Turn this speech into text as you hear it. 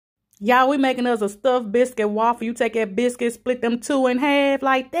Y'all, we making us a stuffed biscuit waffle. You take that biscuit, split them two in half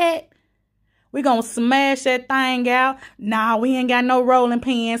like that. We gonna smash that thing out. Nah, we ain't got no rolling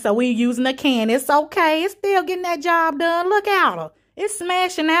pin, so we using a can. It's okay. It's still getting that job done. Look at her. It's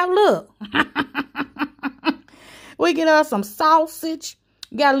smashing out. Look. We get us some sausage.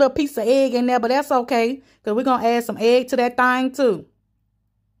 Got a little piece of egg in there, but that's okay. Because we're going to add some egg to that thing, too.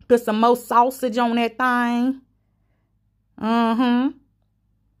 Put some more sausage on that thing.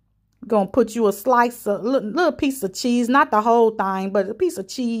 Going to put you a slice of, little piece of cheese. Not the whole thing, but a piece of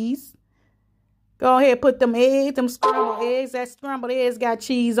cheese. Go ahead, put them eggs, them scrambled eggs. That scrambled eggs got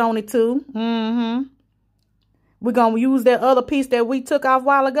cheese on it, too. We're going to use that other piece that we took off a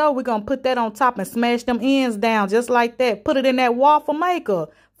while ago. We're going to put that on top and smash them ends down just like that. Put it in that waffle maker.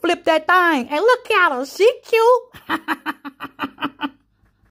 Flip that thing. And look at her. She cute.